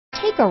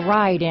Take a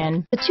ride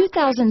in the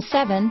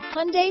 2007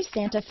 Hyundai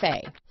Santa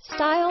Fe.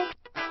 Style,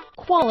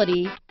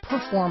 quality,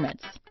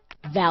 performance,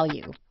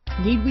 value.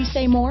 Need we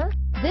say more?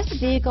 This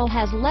vehicle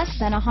has less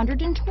than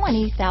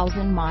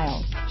 120,000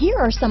 miles. Here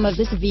are some of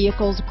this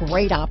vehicle's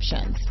great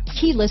options: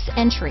 keyless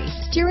entry,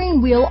 steering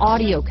wheel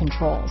audio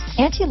controls,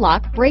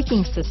 anti-lock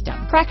braking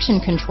system, traction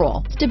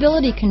control,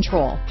 stability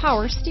control,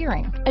 power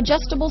steering,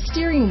 adjustable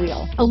steering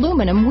wheel,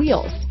 aluminum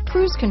wheels,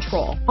 cruise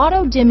control,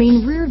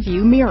 auto-dimming rear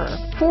view mirror,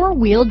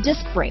 four-wheel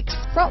disc brakes,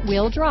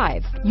 front-wheel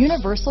drive,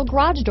 universal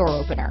garage door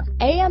opener,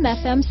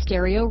 AM/FM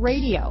stereo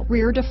radio,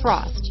 rear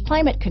defrost,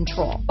 climate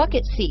control,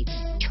 bucket seats,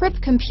 trip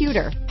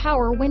computer,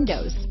 power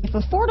windows. If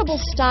affordable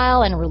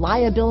style and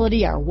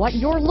reliability are what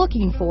you're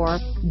looking for,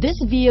 this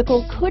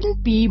vehicle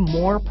couldn't be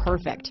more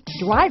perfect.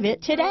 Drive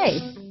it today.